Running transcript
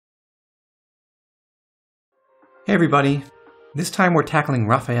Hey everybody! This time we're tackling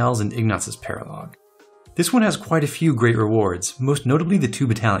Raphael's and Ignaz's paralogue. This one has quite a few great rewards, most notably the two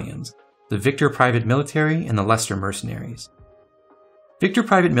battalions, the Victor Private Military and the Leicester Mercenaries. Victor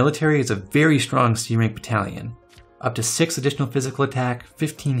Private Military is a very strong C-rank battalion, up to 6 additional physical attack,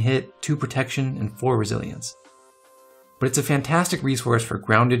 15 hit, 2 protection, and 4 resilience. But it's a fantastic resource for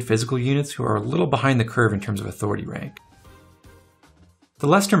grounded physical units who are a little behind the curve in terms of authority rank. The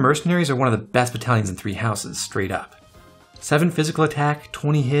Leicester Mercenaries are one of the best battalions in 3 houses, straight up. 7 physical attack,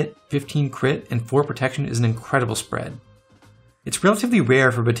 20 hit, 15 crit, and 4 protection is an incredible spread. It's relatively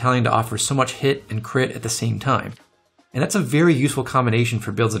rare for a battalion to offer so much hit and crit at the same time, and that's a very useful combination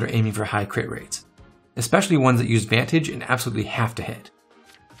for builds that are aiming for high crit rates, especially ones that use Vantage and absolutely have to hit.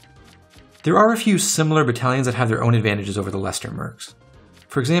 There are a few similar battalions that have their own advantages over the Leicester Mercs.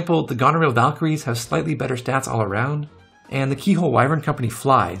 For example, the Goneril Valkyries have slightly better stats all around, and the Keyhole Wyvern Company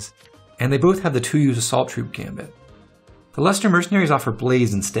flies, and they both have the 2-use Assault Troop Gambit. The Leicester Mercenaries offer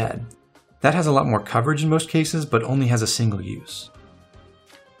Blaze instead. That has a lot more coverage in most cases, but only has a single use.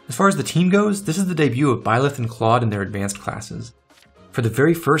 As far as the team goes, this is the debut of Byleth and Claude in their advanced classes. For the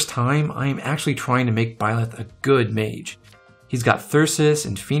very first time, I am actually trying to make Byleth a good mage. He's got Thyrsus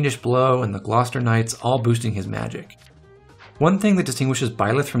and Fiendish Blow and the Gloucester Knights all boosting his magic. One thing that distinguishes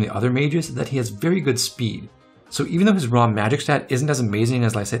Byleth from the other mages is that he has very good speed, so even though his raw magic stat isn't as amazing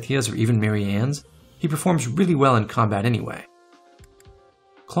as Lysithia's or even Marianne's, he performs really well in combat anyway.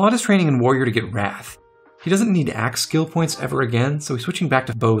 Claude is training in Warrior to get Wrath. He doesn't need axe skill points ever again, so he's switching back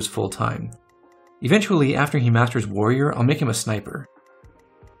to bows full time. Eventually, after he masters Warrior, I'll make him a sniper.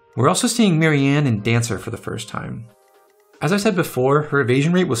 We're also seeing Marianne in Dancer for the first time. As I said before, her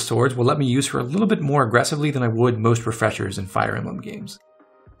evasion rate with swords will let me use her a little bit more aggressively than I would most refreshers in Fire Emblem games.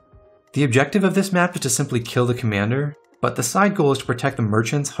 The objective of this map is to simply kill the commander, but the side goal is to protect the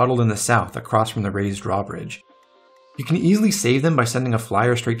merchants huddled in the south across from the raised drawbridge. You can easily save them by sending a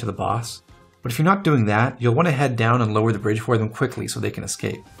flyer straight to the boss, but if you're not doing that, you'll want to head down and lower the bridge for them quickly so they can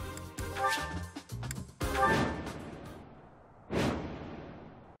escape.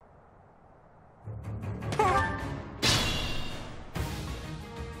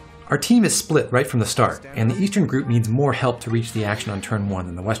 Our team is split right from the start, and the Eastern group needs more help to reach the action on turn 1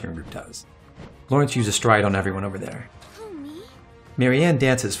 than the Western group does. Lawrence uses Stride on everyone over there. Marianne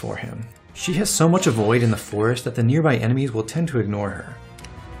dances for him. She has so much avoid in the forest that the nearby enemies will tend to ignore her.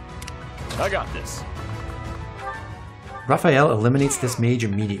 I got this. Raphael eliminates this mage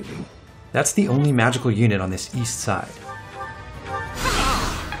immediately. That's the only magical unit on this east side.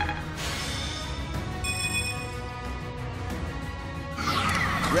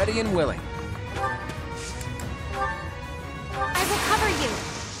 Ready and willing. I will cover you.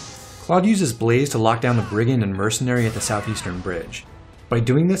 Claude uses Blaze to lock down the Brigand and Mercenary at the southeastern bridge. By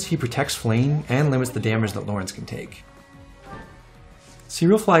doing this, he protects Flame and limits the damage that Lawrence can take.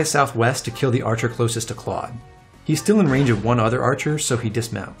 Cyril flies southwest to kill the archer closest to Claude. He's still in range of one other archer, so he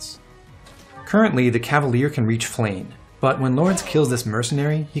dismounts. Currently, the Cavalier can reach Flame, but when Lawrence kills this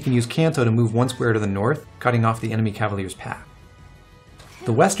Mercenary, he can use Canto to move 1 square to the north, cutting off the enemy Cavalier's path.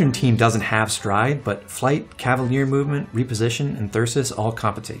 The Western team doesn't have Stride, but Flight, Cavalier movement, Reposition, and Thyrsus all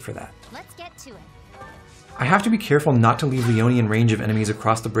compensate for that. Let's get to it. I have to be careful not to leave Leonie in range of enemies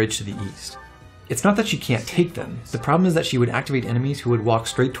across the bridge to the east. It's not that she can't take them, the problem is that she would activate enemies who would walk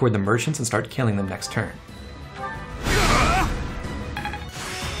straight toward the merchants and start killing them next turn.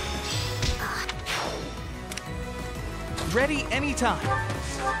 Ready anytime.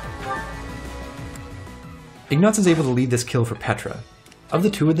 Ignaz is able to lead this kill for Petra. Of the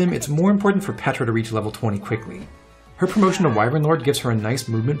two of them, it's more important for Petra to reach level 20 quickly. Her promotion to Wyvern Lord gives her a nice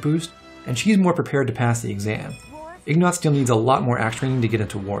movement boost, and she's more prepared to pass the exam. Ignaz still needs a lot more axe training to get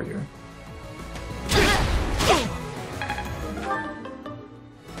into Warrior.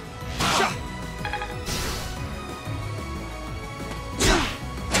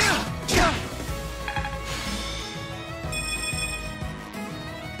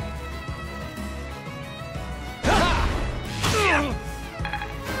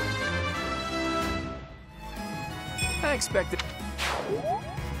 I expected.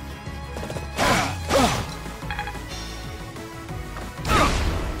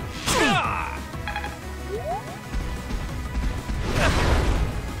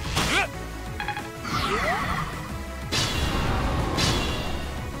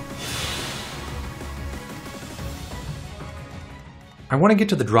 I want to get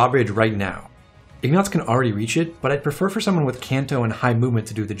to the drawbridge right now. Ignaz can already reach it, but I'd prefer for someone with Canto and high movement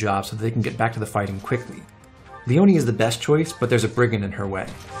to do the job so that they can get back to the fighting quickly. Leonie is the best choice, but there's a Brigand in her way.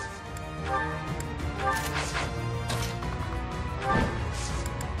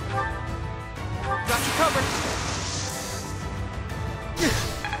 Got you covered.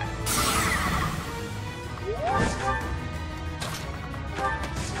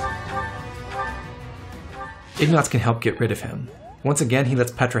 Ignatz can help get rid of him. Once again, he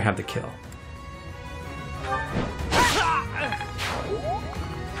lets Petra have the kill.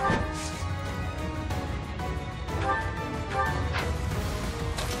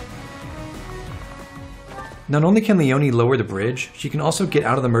 Not only can Leonie lower the bridge, she can also get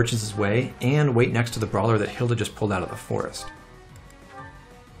out of the merchants' way and wait next to the brawler that Hilda just pulled out of the forest.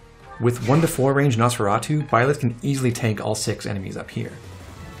 With 1 to 4 range Nosferatu, Byleth can easily tank all 6 enemies up here.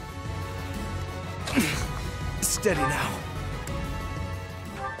 Steady now.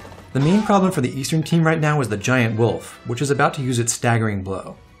 The main problem for the Eastern team right now is the giant wolf, which is about to use its staggering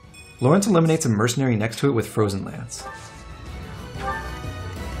blow. Lawrence eliminates a mercenary next to it with Frozen Lance.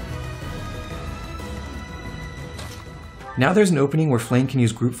 Now there's an opening where Flame can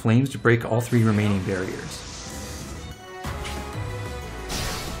use group flames to break all 3 remaining barriers.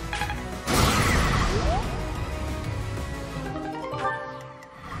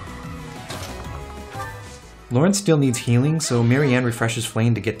 Lawrence still needs healing, so Marianne refreshes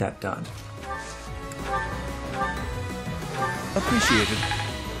Flame to get that done. Appreciated.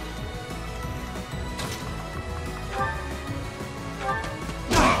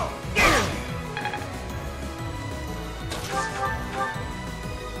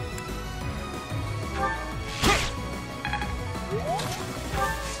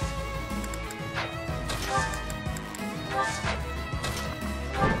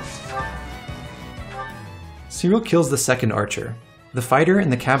 Cyril kills the second archer. The fighter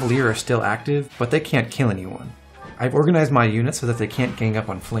and the cavalier are still active, but they can't kill anyone. I've organized my units so that they can't gang up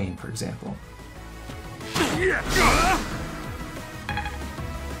on Flame, for example.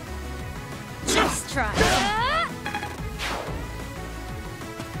 Just try.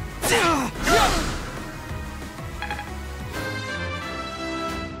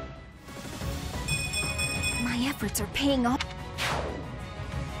 My efforts are paying off.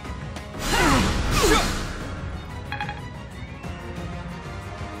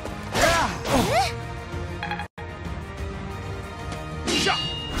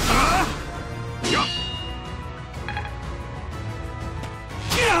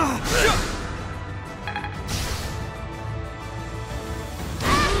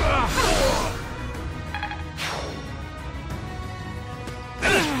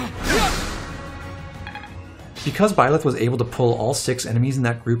 Because Byleth was able to pull all 6 enemies in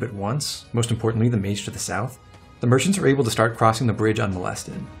that group at once, most importantly the mage to the south, the merchants are able to start crossing the bridge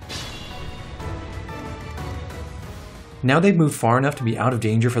unmolested. Now they've moved far enough to be out of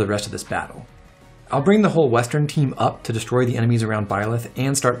danger for the rest of this battle. I'll bring the whole western team up to destroy the enemies around Byleth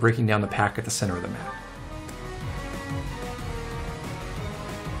and start breaking down the pack at the center of the map.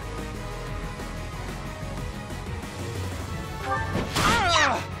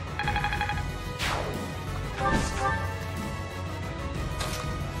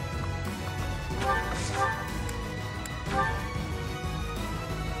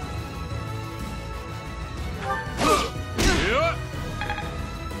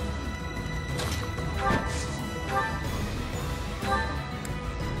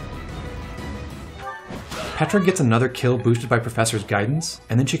 Petra gets another kill boosted by Professor's guidance,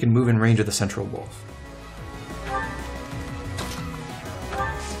 and then she can move in range of the central wolf.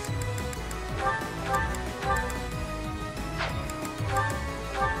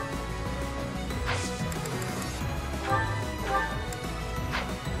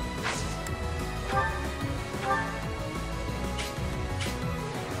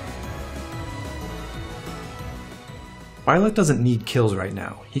 Byleth doesn't need kills right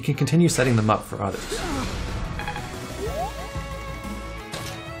now. He can continue setting them up for others.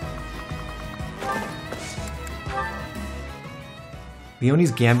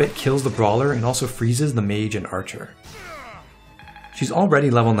 Leonie's Gambit kills the brawler and also freezes the mage and archer. She's already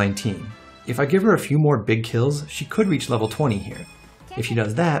level 19. If I give her a few more big kills, she could reach level 20 here. If she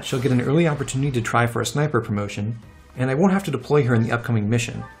does that, she'll get an early opportunity to try for a sniper promotion, and I won't have to deploy her in the upcoming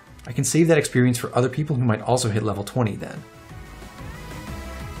mission. I can save that experience for other people who might also hit level 20 then.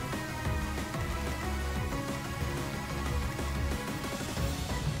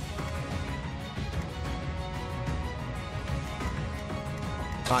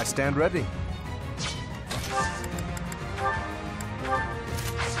 I stand ready.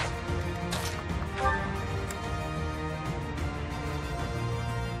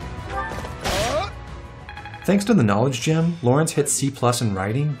 Thanks to the Knowledge Gem, Lawrence hits C+ in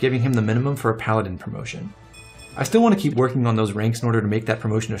Writing, giving him the minimum for a Paladin promotion. I still want to keep working on those ranks in order to make that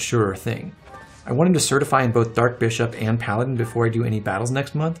promotion a surer thing. I want him to certify in both Dark Bishop and Paladin before I do any battles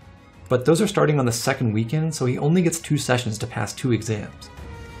next month, but those are starting on the second weekend, so he only gets 2 sessions to pass 2 exams.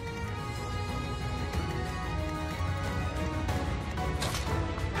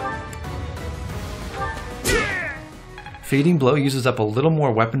 Fading Blow uses up a little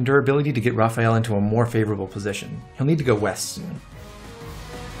more weapon durability to get Raphael into a more favorable position. He'll need to go west soon.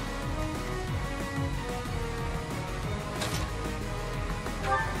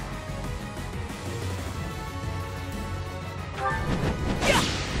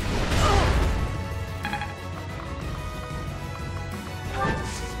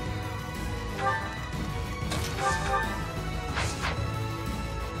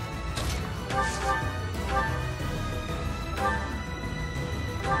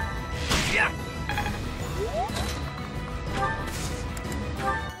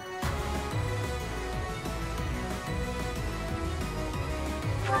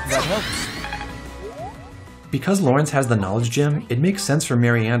 That helps. Because Lawrence has the Knowledge Gem, it makes sense for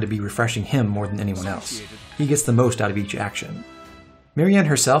Marianne to be refreshing him more than anyone else. He gets the most out of each action. Marianne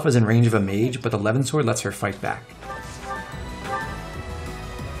herself is in range of a mage, but the Levin Sword lets her fight back.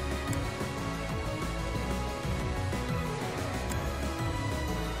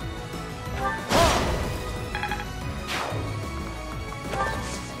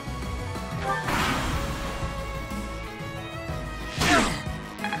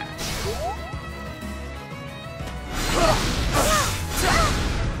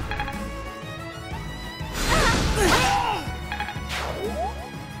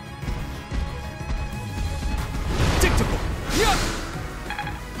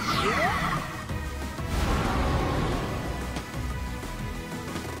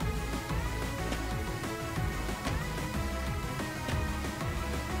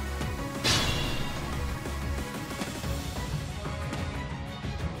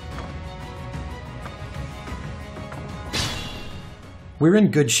 We're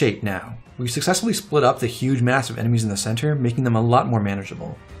in good shape now. We've successfully split up the huge mass of enemies in the center, making them a lot more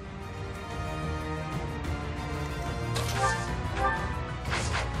manageable.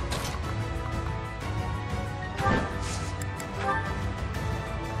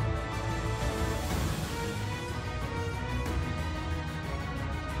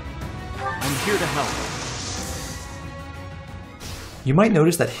 I'm here to help. You might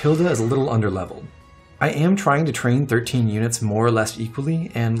notice that Hilda is a little underleveled. I am trying to train 13 units more or less equally,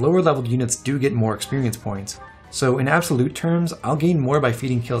 and lower leveled units do get more experience points, so in absolute terms, I'll gain more by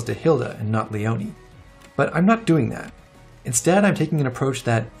feeding kills to Hilda and not Leone. But I'm not doing that. Instead, I'm taking an approach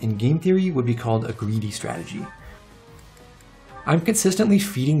that, in game theory, would be called a greedy strategy. I'm consistently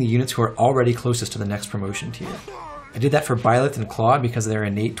feeding the units who are already closest to the next promotion tier. I did that for Byleth and Claude because of their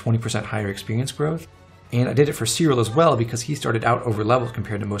innate 20% higher experience growth, and I did it for Cyril as well because he started out over-leveled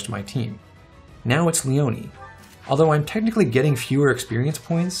compared to most of my team. Now it's Leone. Although I'm technically getting fewer experience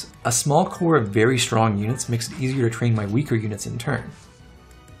points, a small core of very strong units makes it easier to train my weaker units in turn.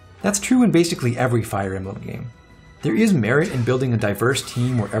 That's true in basically every Fire Emblem game. There is merit in building a diverse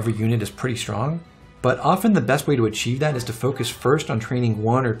team where every unit is pretty strong, but often the best way to achieve that is to focus first on training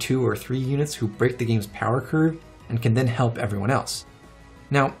 1 or 2 or 3 units who break the game's power curve and can then help everyone else.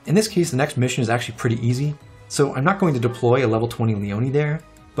 Now, in this case the next mission is actually pretty easy, so I'm not going to deploy a level 20 Leone there,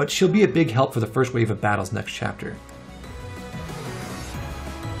 but she'll be a big help for the first wave of battles next chapter.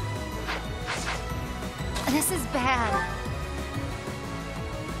 This is bad.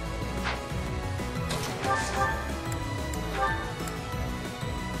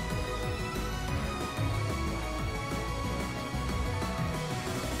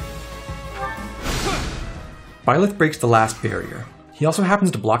 Byleth breaks the last barrier. He also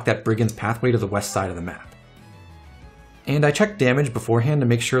happens to block that brigand's pathway to the west side of the map. And I checked damage beforehand to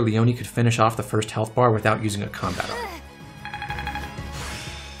make sure Leone could finish off the first health bar without using a combat arm.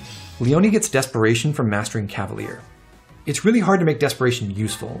 Leone gets Desperation from mastering Cavalier. It's really hard to make Desperation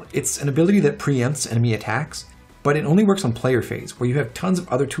useful. It's an ability that preempts enemy attacks, but it only works on player phase, where you have tons of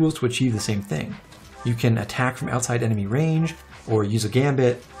other tools to achieve the same thing. You can attack from outside enemy range, or use a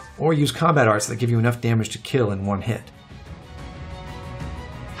gambit, or use combat arts that give you enough damage to kill in one hit.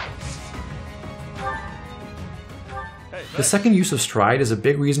 The second use of Stride is a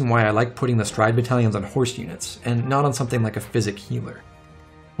big reason why I like putting the Stride battalions on horse units, and not on something like a physic healer.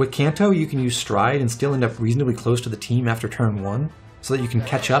 With Kanto, you can use Stride and still end up reasonably close to the team after turn 1, so that you can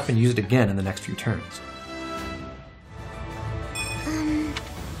catch up and use it again in the next few turns.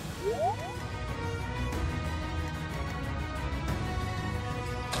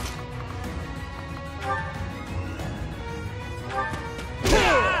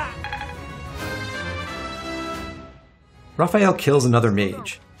 Raphael kills another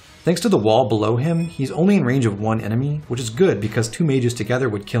mage. Thanks to the wall below him, he's only in range of 1 enemy, which is good because 2 mages together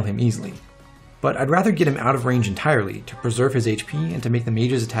would kill him easily. But I'd rather get him out of range entirely to preserve his HP and to make the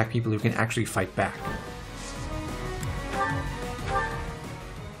mages attack people who can actually fight back.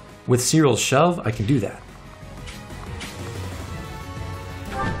 With Cyril's shove, I can do that.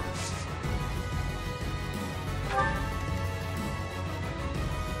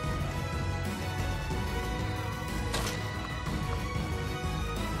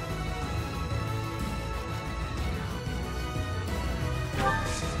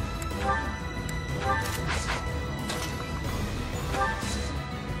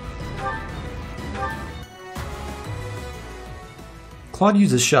 Claude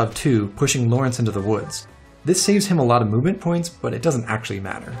uses shove too, pushing Lawrence into the woods. This saves him a lot of movement points, but it doesn't actually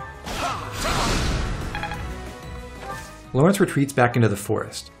matter. Lawrence retreats back into the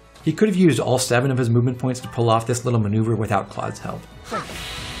forest. He could have used all 7 of his movement points to pull off this little maneuver without Claude's help.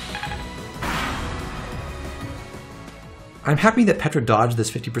 I'm happy that Petra dodged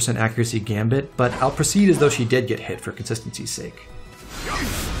this 50% accuracy gambit, but I'll proceed as though she did get hit for consistency's sake.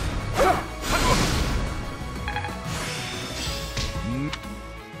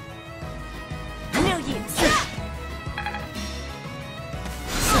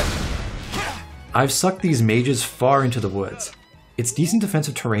 I've sucked these mages far into the woods. It's decent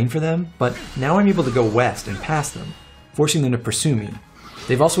defensive terrain for them, but now I'm able to go west and past them, forcing them to pursue me.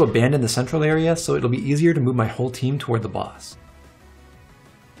 They've also abandoned the central area, so it'll be easier to move my whole team toward the boss.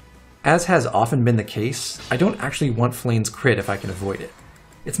 As has often been the case, I don't actually want Flayn's crit if I can avoid it.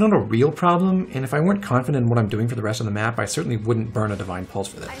 It's not a real problem, and if I weren't confident in what I'm doing for the rest of the map, I certainly wouldn't burn a Divine Pulse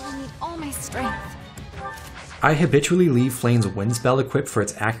for this. I will need all my strength. I habitually leave Flayn's wind spell equipped for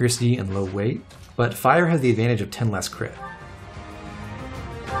its accuracy and low weight, but fire has the advantage of 10 less crit.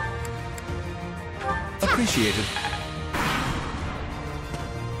 Appreciated.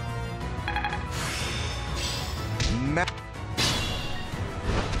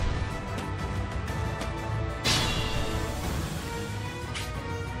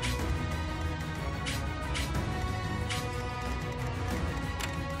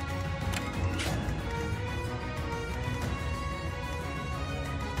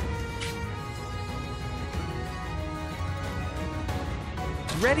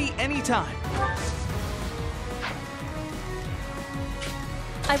 Ready anytime.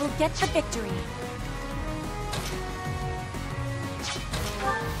 I will get the victory.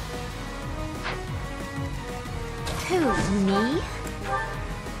 Who, me?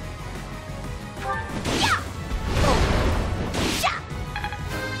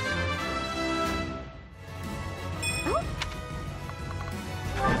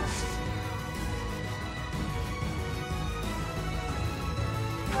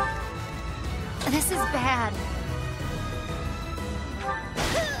 This is bad.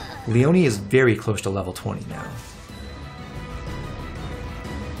 Leonie is very close to level 20 now.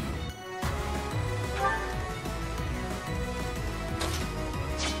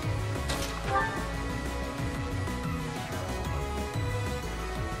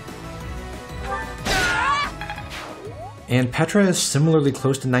 And Petra is similarly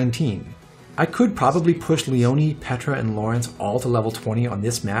close to 19. I could probably push Leonie, Petra, and Lawrence all to level 20 on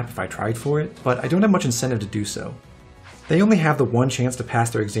this map if I tried for it, but I don't have much incentive to do so. They only have the one chance to pass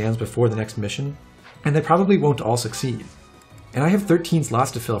their exams before the next mission, and they probably won't all succeed. And I have 13 slots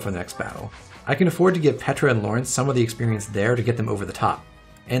to fill for the next battle. I can afford to give Petra and Lawrence some of the experience there to get them over the top,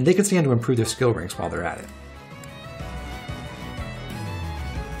 and they can stand to improve their skill ranks while they're at it.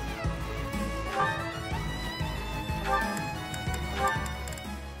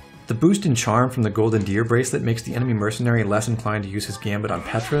 The boost in Charm from the Golden Deer Bracelet makes the enemy mercenary less inclined to use his gambit on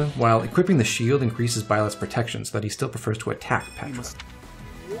Petra, while equipping the shield increases Violet's protection so that he still prefers to attack Petra.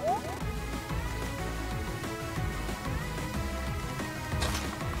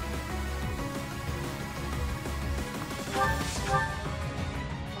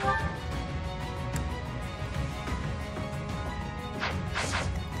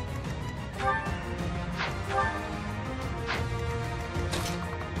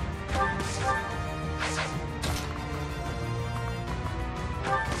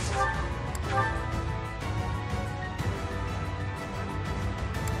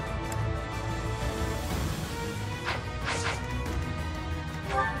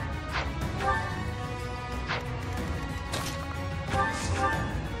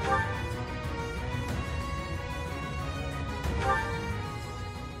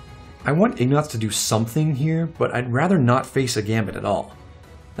 I want Ignatz to do something here, but I'd rather not face a gambit at all.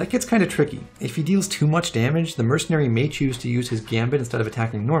 That gets kinda tricky. If he deals too much damage, the mercenary may choose to use his gambit instead of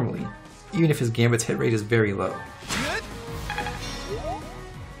attacking normally, even if his gambit's hit rate is very low.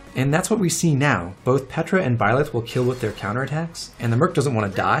 And that's what we see now. Both Petra and Violet will kill with their counterattacks, and the Merc doesn't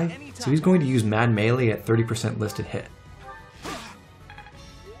want to die, so he's going to use Mad Melee at 30% listed hit.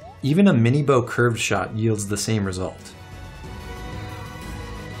 Even a mini bow curved shot yields the same result.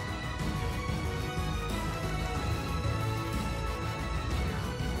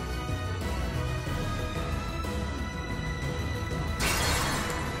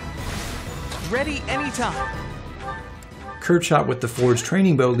 Ready anytime. Curved shot with the Forged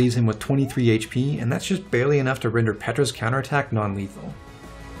Training Bow leaves him with 23 HP, and that's just barely enough to render Petra's counterattack non-lethal.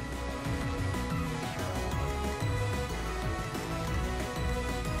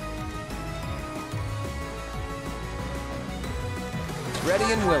 Ready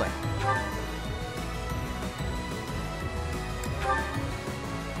and willing.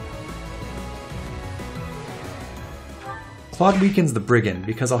 Claude weakens the Brigand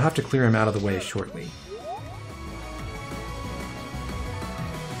because I'll have to clear him out of the way shortly.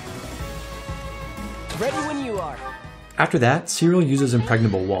 Ready when you are. After that, Cyril uses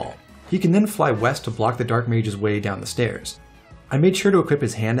Impregnable Wall. He can then fly west to block the Dark Mage's way down the stairs. I made sure to equip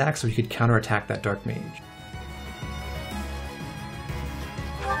his hand axe so he could counterattack that Dark Mage.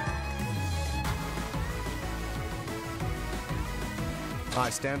 I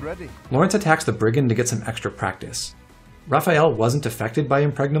stand ready. Lawrence attacks the Brigand to get some extra practice. Raphael wasn't affected by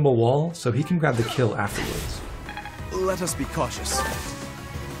Impregnable Wall, so he can grab the kill afterwards. Let us be cautious.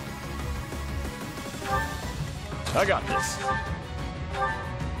 I got this.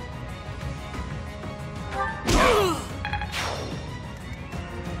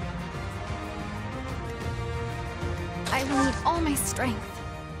 I will need all my strength.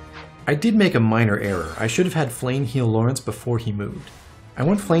 I did make a minor error. I should have had Flame heal Lawrence before he moved. I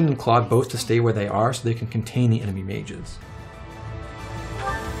want Flame and Claude both to stay where they are so they can contain the enemy mages.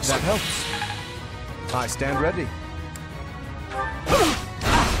 That helps. I stand ready.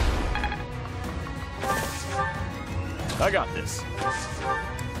 I got this.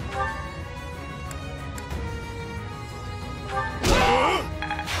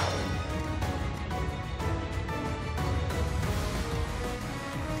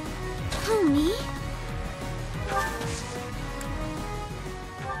 Pony?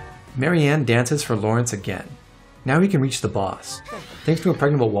 Marianne dances for Lawrence again. Now he can reach the boss. Thanks to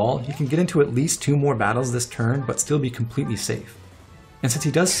Impregnable Wall, he can get into at least 2 more battles this turn, but still be completely safe. And since he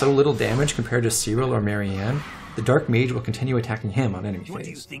does so little damage compared to Cyril or Marianne, the Dark Mage will continue attacking him on enemy What do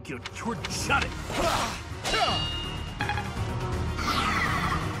you phase. think you're shut it?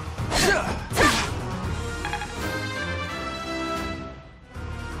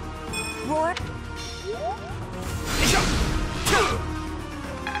 Roar?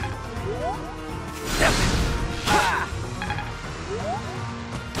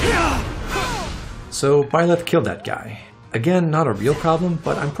 So Byleth killed that guy. Again, not a real problem,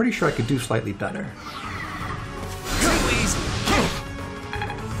 but I'm pretty sure I could do slightly better. Please.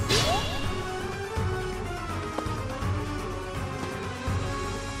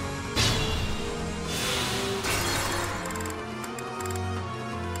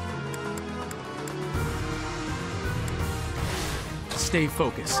 Stay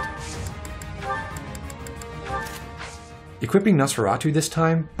focused. Equipping Nosferatu this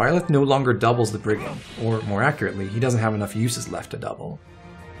time, Byleth no longer doubles the Brigand, or more accurately, he doesn't have enough uses left to double.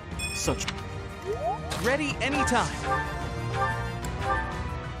 Such. Ready anytime.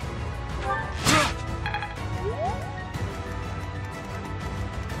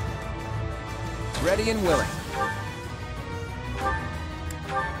 Ready and willing.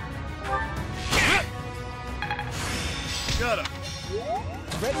 Got him.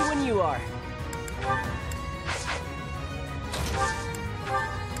 Ready when you are.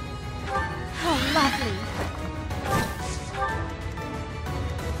 Oh, lovely.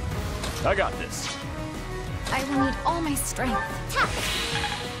 I got this. I will need all my strength. Tap!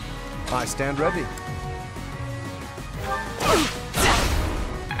 I stand ready.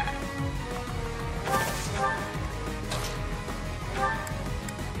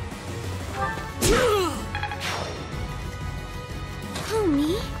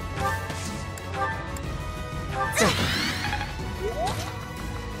 Pony?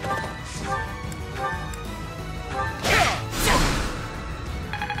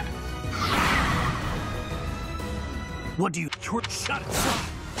 What do you shut it?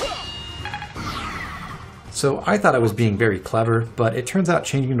 So I thought I was being very clever, but it turns out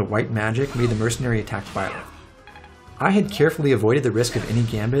changing to white magic made the mercenary attack Byleth. I had carefully avoided the risk of any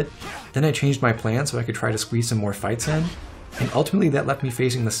gambit, then I changed my plan so I could try to squeeze some more fights in, and ultimately that left me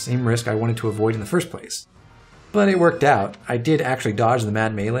facing the same risk I wanted to avoid in the first place. But it worked out. I did actually dodge the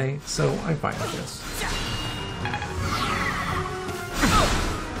mad melee, so I'm fine with this.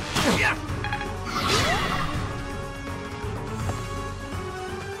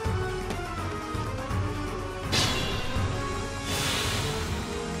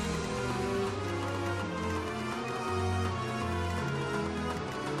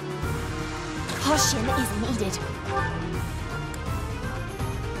 Caution is needed.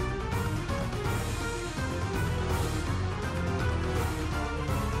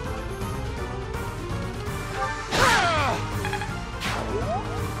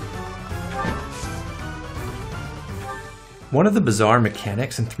 One of the bizarre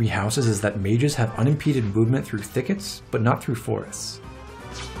mechanics in Three Houses is that mages have unimpeded movement through thickets, but not through forests.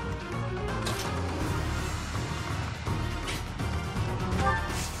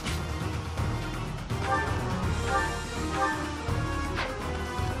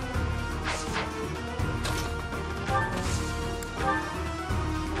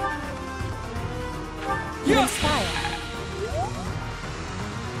 in style.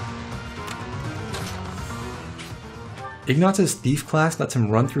 Ignaz's Thief class lets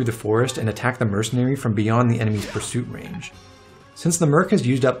him run through the forest and attack the mercenary from beyond the enemy's pursuit range. Since the merc has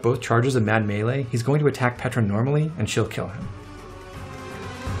used up both charges of Mad Melee, he's going to attack Petra normally, and she'll kill him.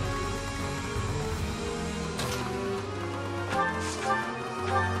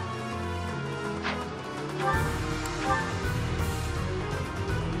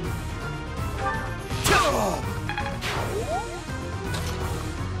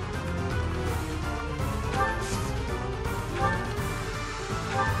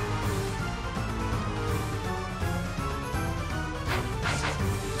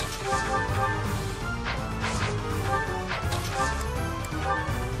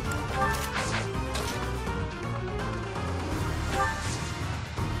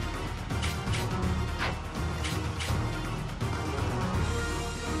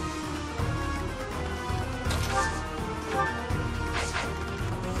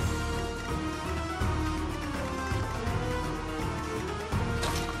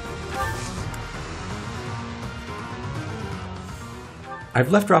 I've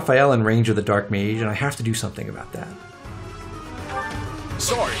left Raphael in range of the Dark Mage, and I have to do something about that.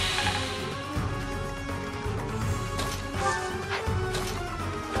 Sorry.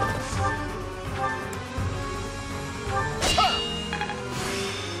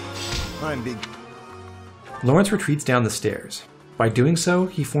 I'm big. Lawrence retreats down the stairs. By doing so,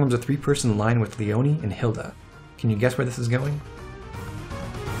 he forms a 3-person line with Leone and Hilda. Can you guess where this is going?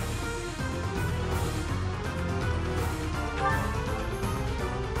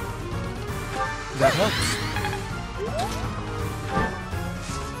 That helps.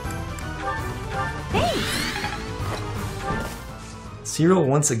 Cyril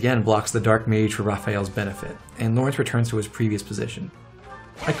once again blocks the Dark Mage for Raphael's benefit, and Lawrence returns to his previous position.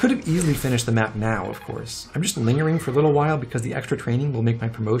 I could have easily finished the map now, of course. I'm just lingering for a little while because the extra training will make my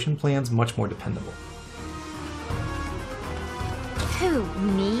promotion plans much more dependable. Who,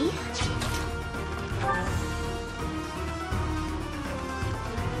 me?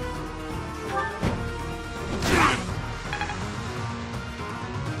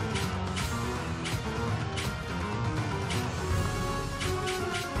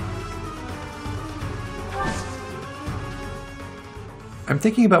 I'm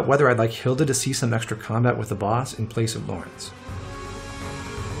thinking about whether I'd like Hilda to see some extra combat with the boss in place of Lawrence.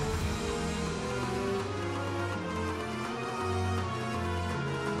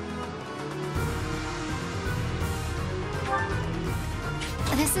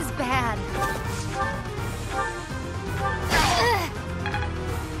 This is bad.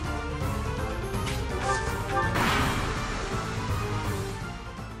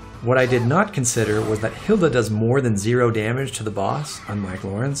 What I did not consider was that Hilda does more than 0 damage to the boss, unlike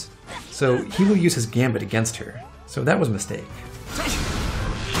Lawrence, so he will use his gambit against her. So that was a mistake.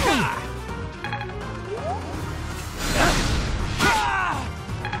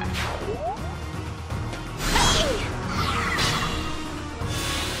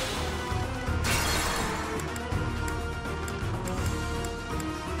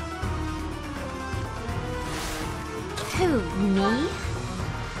 Who, me?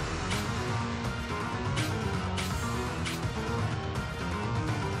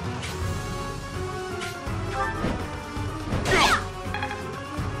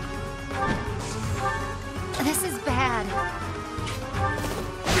 This is bad.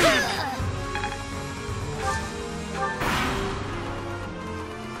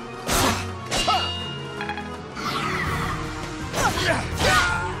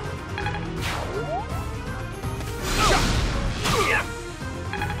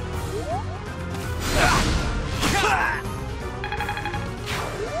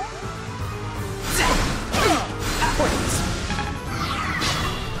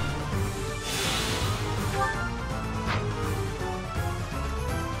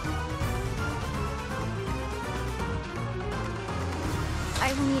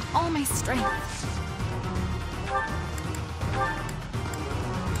 I will need all my strength.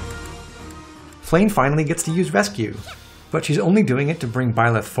 Flame finally gets to use Rescue, but she's only doing it to bring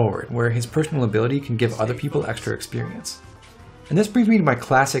Byleth forward, where his personal ability can give other people extra experience. And this brings me to my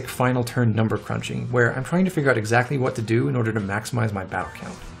classic final turn number crunching, where I'm trying to figure out exactly what to do in order to maximize my battle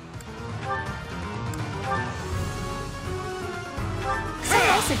count. So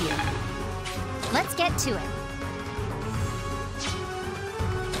nice of you. Let's get to it.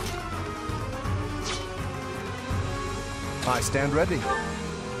 I stand ready.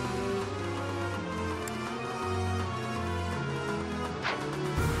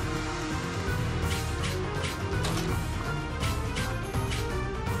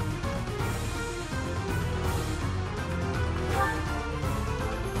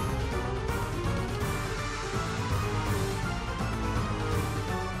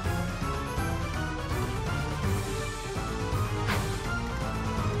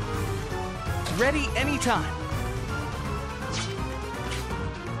 Ready anytime.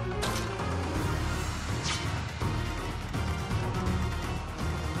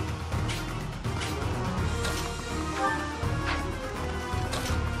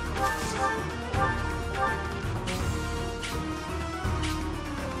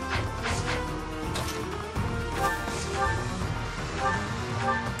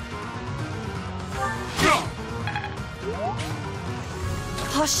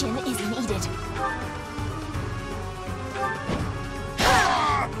 Caution is needed.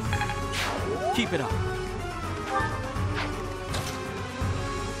 Keep it up.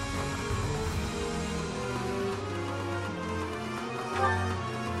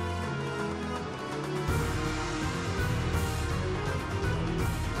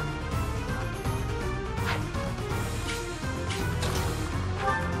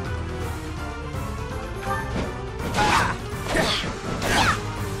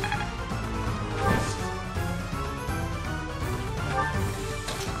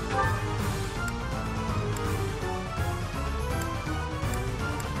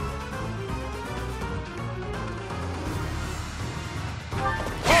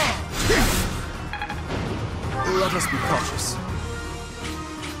 Let us be cautious.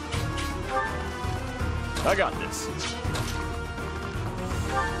 I got this.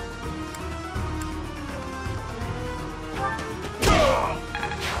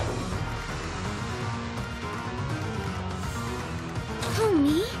 Who,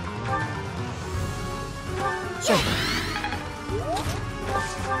 me?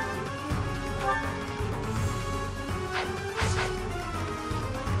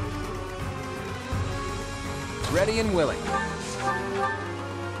 Ready and willing.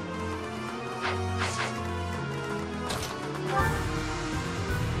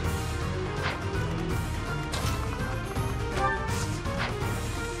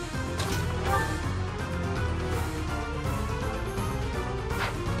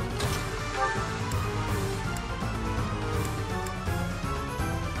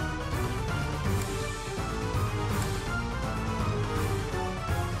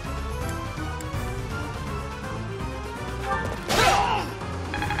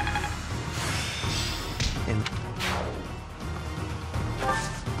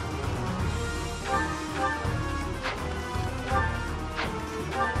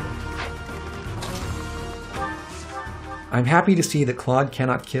 I'm happy to see that Claude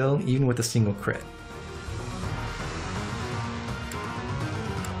cannot kill even with a single crit.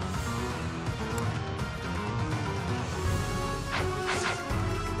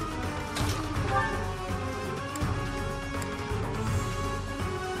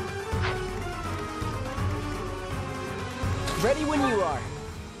 Ready when you are.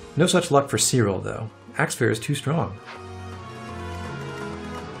 No such luck for Cyril, though. Axefair is too strong.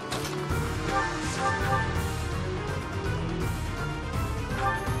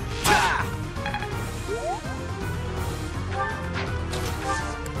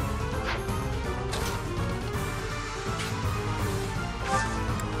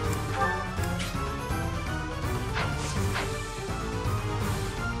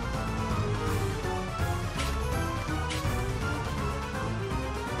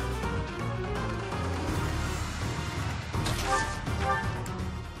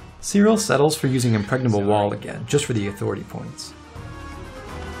 Cyril settles for using Impregnable Wall again, just for the authority points.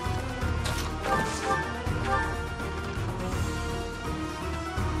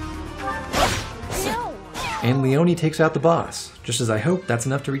 No! And Leone takes out the boss. Just as I hoped, that's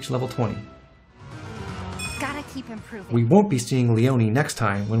enough to reach level 20. Gotta keep improving. We won't be seeing Leone next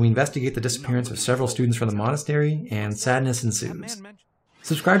time when we investigate the disappearance of several students from the monastery and sadness ensues.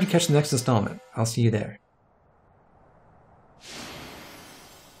 Subscribe to catch the next installment. I'll see you there.